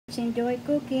Enjoy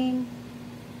cooking,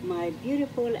 my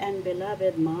beautiful and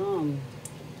beloved mom.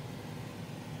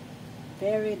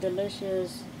 Very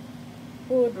delicious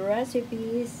food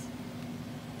recipes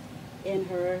in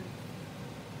her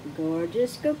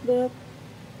gorgeous cookbook,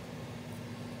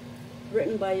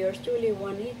 written by yours truly,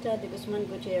 Juanita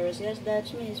Gutierrez. Yes,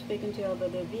 that's me speaking to you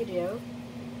about the video.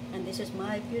 And this is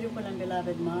my beautiful and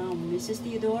beloved mom, Mrs.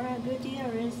 Theodora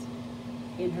Gutierrez,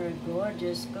 in her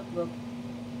gorgeous cookbook,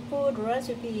 food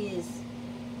recipes.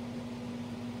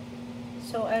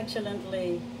 So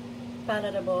excellently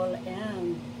palatable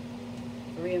and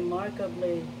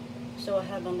remarkably so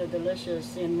heavenly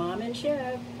delicious in Mom and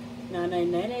Chef Nanay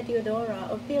Nene Theodora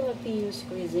of Philippines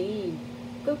Cuisine.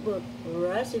 Cookbook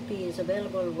recipes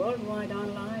available worldwide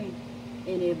online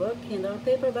in ebook, Kindle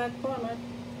paperback format,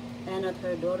 and at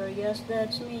her daughter, yes,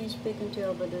 that's me speaking to you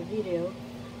about the video,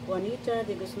 Juanita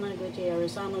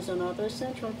Gutierrez, Amazon Author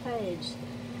Central page.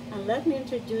 And let me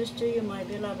introduce to you my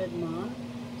beloved mom.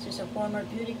 She's a former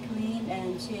beauty queen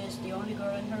and she is the only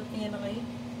girl in her family.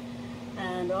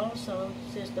 And also,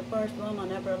 she's the first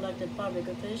woman ever elected public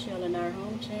official in our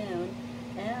hometown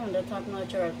and a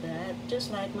top-notcher at that,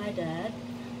 just like my dad.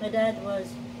 My dad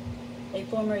was a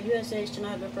former USA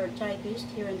stenographer typist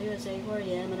here in the USA where I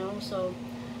am, and also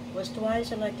was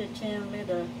twice elected town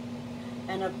leader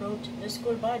and approved the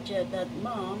school budget that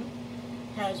Mom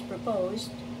has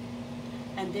proposed.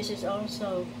 And this is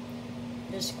also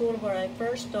the school where I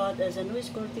first taught as a new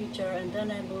school teacher, and then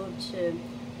I moved to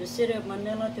the city of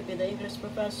Manila to be the English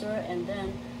professor, and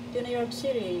then to New York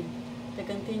City to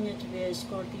continue to be a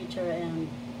school teacher. And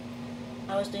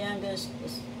I was the youngest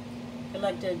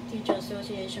elected Teacher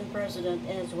Association president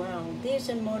as well. These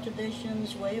and more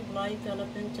traditions, way of life,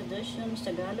 Philippine traditions,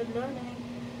 Tagalog learning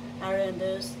are in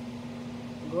this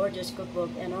gorgeous cookbook.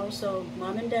 And also,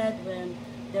 Mom and Dad, when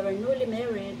they were newly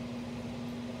married,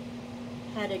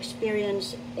 had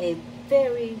experienced a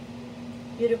very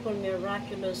beautiful,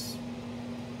 miraculous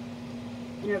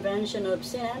intervention of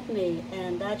St. Anthony,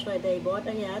 and that's why they bought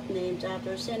a yacht named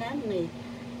after St. Anthony.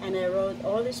 And I wrote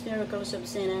all these miracles of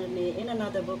St. Anthony in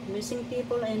another book, Missing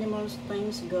People, Animals,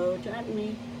 Things Go to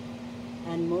Anthony,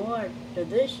 and more.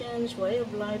 Traditions, way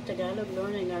of life, Tagalog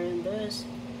learning are in this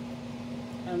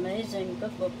amazing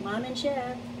cookbook. Mom and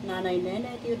Chef Nanay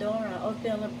Nene Theodora of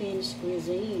Philippines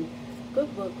Cuisine.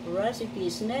 Cookbook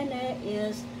recipes. Nene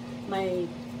is my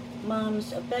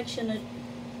mom's affectionate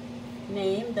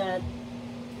name that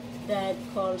Dad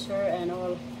calls her and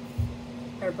all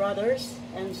her brothers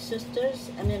and sisters.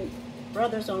 I mean,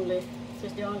 brothers only.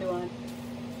 She's the only one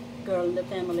girl in the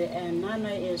family. And Nana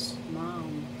is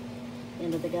mom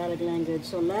in the Tagalog language.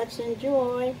 So let's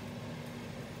enjoy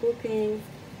cooking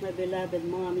my beloved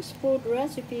mom's food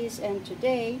recipes. And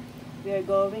today we are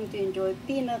going to enjoy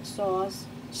peanut sauce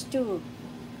stew,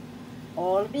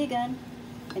 all vegan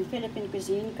in Philippine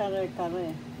cuisine,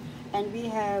 Kare-Kare. And we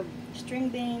have string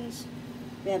beans,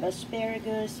 we have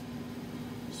asparagus,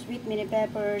 sweet mini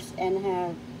peppers, and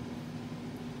have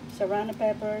serrano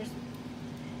peppers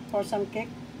for some kick.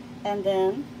 And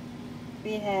then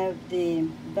we have the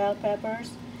bell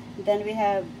peppers. Then we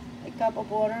have a cup of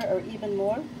water or even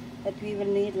more that we will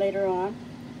need later on.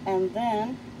 And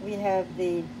then we have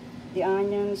the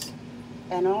onions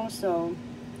and also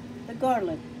the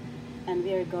garlic. And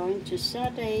we are going to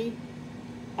saute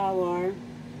our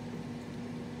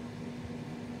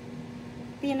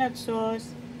peanut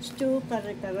sauce stew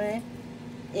Kare-Kare,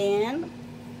 and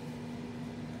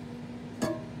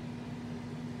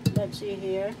let's see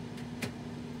here,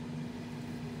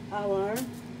 our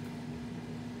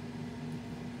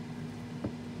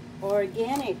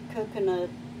organic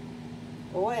coconut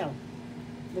oil.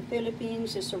 The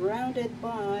Philippines is surrounded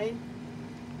by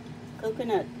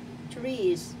coconut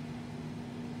trees,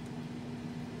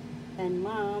 and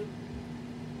Mom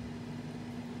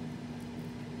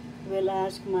will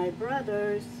ask my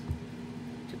brothers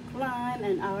to climb,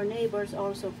 and our neighbors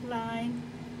also climb,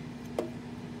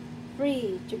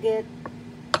 free to get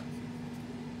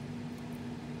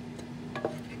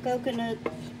coconut,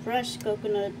 fresh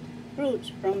coconut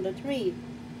fruits from the tree.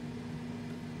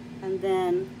 And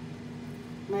then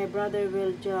my brother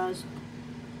will just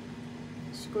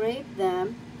scrape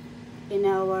them in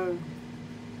our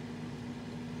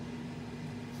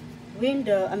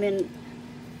window. I mean,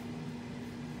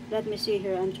 let me see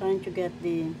here, I'm trying to get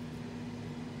the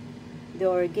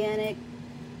organic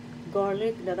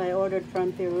garlic that I ordered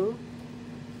from Peru.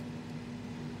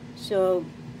 So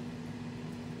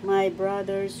my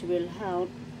brothers will help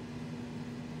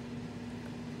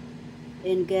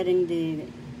in getting the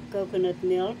coconut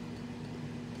milk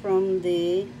from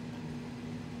the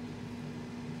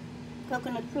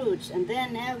coconut fruits. And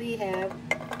then now we have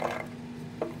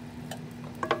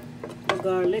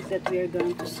garlic that we are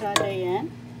going to saute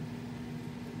in.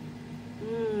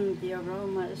 The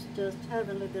aroma is just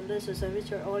heavenly delicious. I wish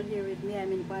you're all here with me.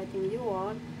 I'm inviting you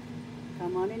all.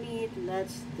 Come on and eat.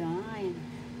 Let's dine.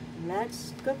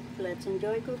 Let's cook. Let's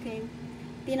enjoy cooking.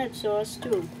 Peanut sauce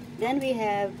too. Then we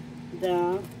have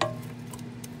the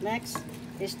next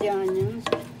is the onions.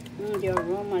 The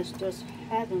aroma is just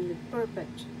heavenly,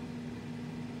 perfect.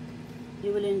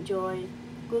 You will enjoy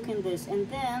cooking this. And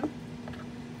then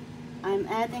I'm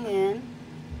adding in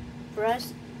fresh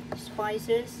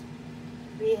spices.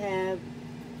 We have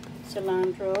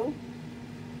cilantro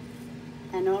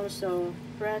and also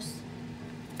fresh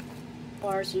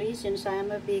parsley, since I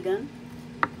am a vegan.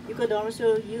 You could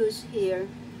also use here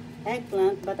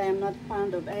eggplant, but I am not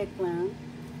fond of eggplant.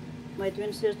 My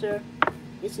twin sister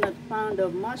is not fond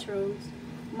of mushrooms.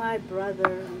 My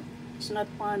brother is not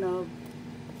fond of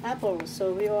apples.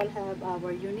 So we all have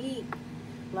our unique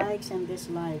likes and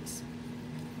dislikes.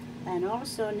 And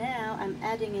also now I'm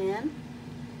adding in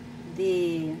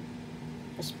the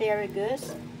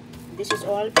asparagus. This is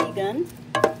all vegan.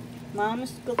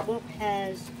 Mom's cookbook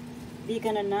has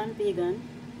vegan and non-vegan.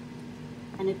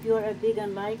 And if you're a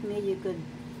vegan like me, you could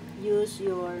use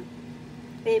your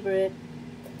favorite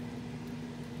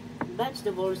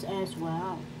vegetables as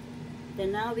well.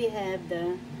 Then now we have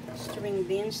the string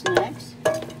beans next.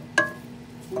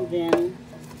 And then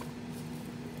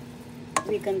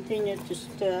we continue to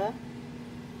stir.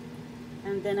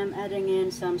 And then I'm adding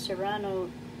in some serrano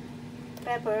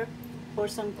pepper for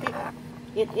some kick.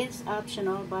 It is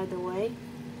optional, by the way.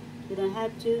 You don't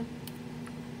have to.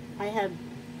 I have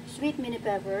sweet mini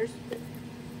peppers.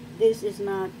 This is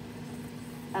not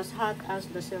as hot as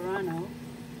the serrano.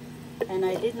 And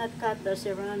I did not cut the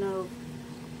serrano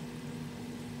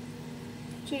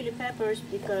chili peppers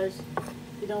because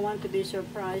you don't want to be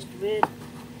surprised with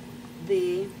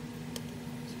the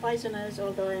spiciness,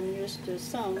 although I'm used to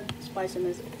some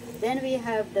spiciness. Then we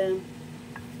have the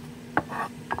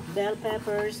bell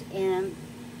peppers, and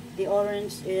the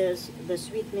orange is the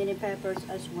sweet mini peppers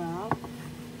as well.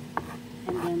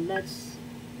 And then let's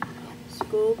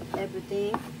scoop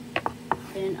everything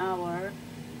in our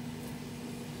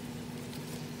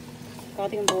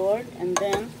cutting board, and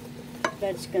then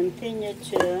let's continue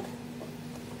to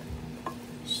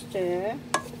stir.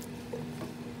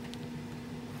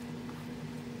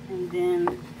 And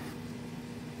then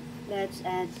let's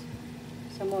add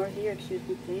some more here, excuse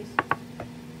me please.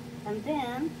 And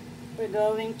then we're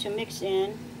going to mix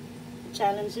in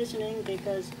Italian seasoning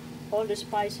because all the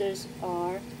spices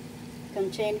are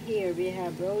contained here. We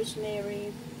have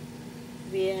rosemary,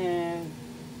 we have,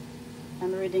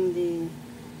 I'm reading the,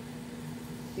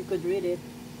 you could read it,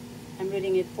 I'm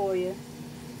reading it for you,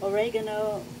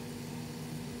 oregano,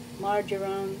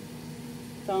 marjoram,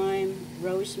 thyme,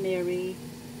 rosemary,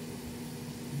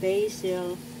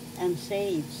 basil, and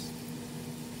sage.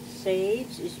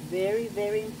 Sage is very,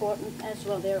 very important as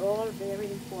well. They're all very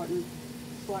important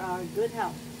for our good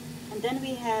health. And then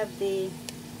we have the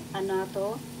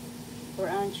annatto or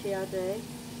anciate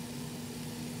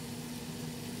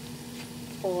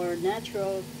for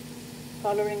natural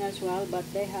coloring as well,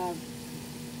 but they have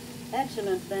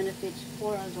excellent benefits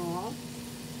for us all.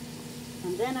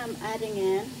 And then I'm adding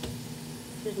in,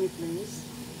 excuse me please,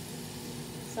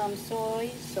 some soy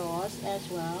sauce as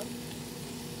well.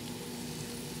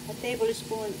 A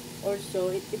tablespoon or so.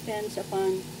 It depends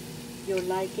upon your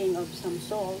liking of some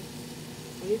salt.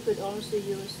 You could also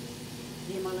use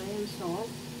the Himalayan salt.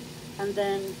 And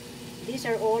then these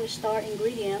are all star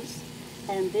ingredients,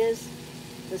 and this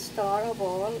the star of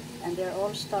all, and they're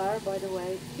all star, by the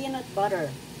way, peanut butter.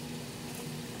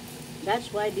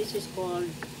 That's why this is called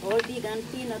all vegan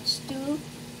peanut stew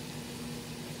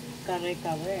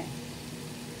Kare-Kare.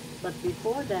 But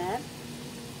before that,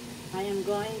 I am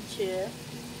going to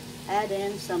add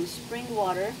in some spring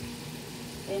water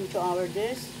into our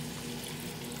dish.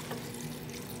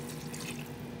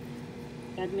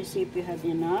 Let me see if we have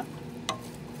enough.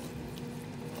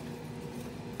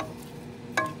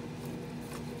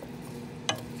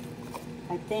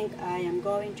 I think I am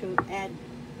going to add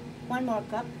 1 more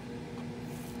cup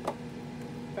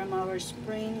from our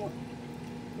spring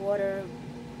water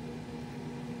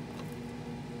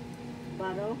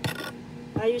bottle.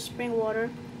 I use spring water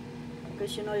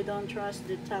because you know you don't trust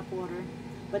the tap water,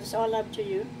 but it's all up to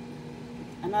you.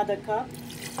 Another cup,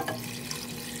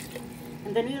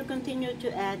 and then we'll continue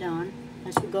to add on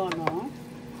as we go along.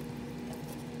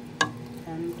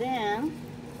 And then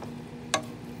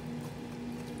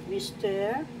we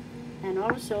stir, and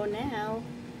also now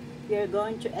we are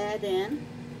going to add in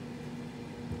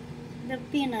the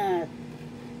peanut.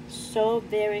 So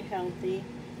very healthy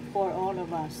for all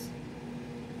of us.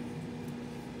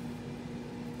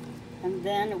 And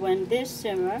then when this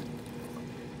simmer,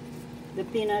 the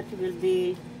peanut will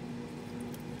be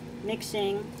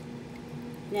mixing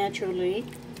naturally,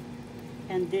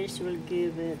 and this will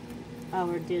give it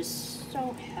our dish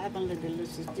so heavenly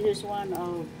delicious. This is one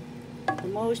of the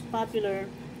most popular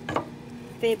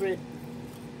favorite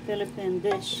Philippine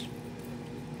dish.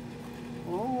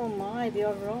 Oh my, the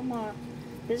aroma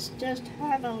is just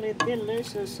heavenly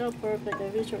delicious, so perfect. I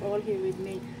wish you're all here with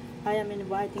me. I am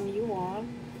inviting you all.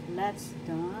 Let's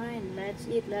dine, let's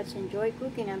eat, let's enjoy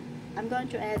cooking. I'm going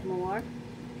to add more.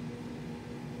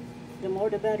 The more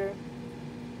the better.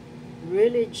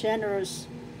 Really generous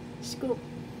scoop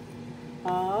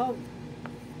of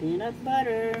peanut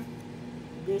butter.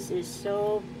 This is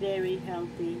so very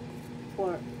healthy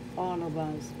for all of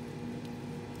us.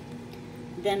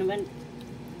 Then when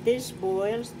this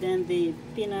boils, then the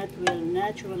peanut will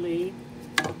naturally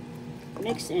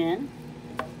mix in,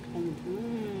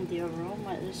 and the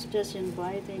aroma is just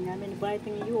inviting. I'm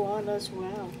inviting you all as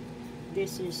well.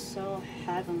 This is so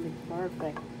heavenly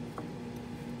perfect.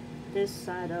 This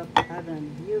side of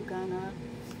heaven, you're gonna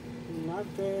love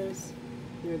this.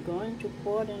 You're going to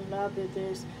fall in love with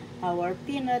this. Our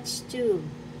peanut stew,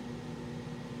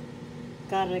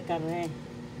 Kare-Kare.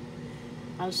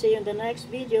 I'll see you in the next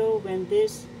video when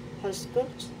this has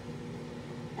cooked,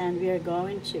 and we are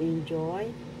going to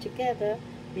enjoy together.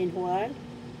 Meanwhile,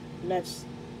 let's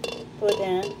put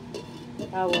in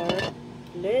our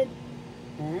lid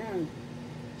and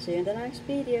see you in the next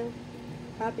video.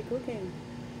 Happy cooking.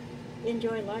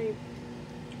 Enjoy life.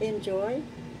 Enjoy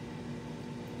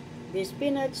this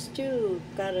peanut stew,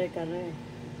 Kare-Kare.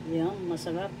 Yum,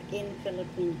 masarap in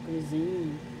Philippine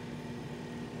cuisine.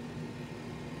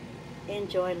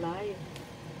 Enjoy life.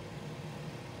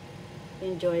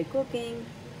 Enjoy cooking,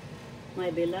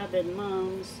 my beloved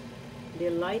moms.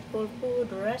 Delightful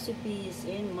food recipes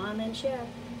in Mom and Chef,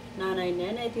 Nanay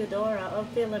Nene Theodora of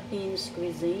Philippines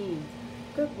Cuisine.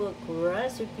 Cookbook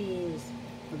recipes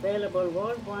available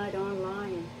worldwide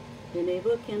online in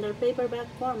ebook, Kindle paperback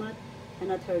format.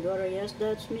 And at her daughter, yes,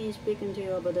 that's me speaking to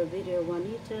you about the video,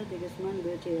 Juanita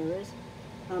Gutierrez,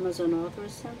 Amazon author,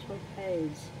 central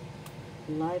page.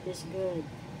 Life is good.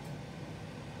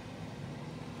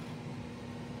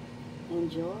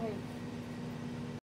 Enjoy.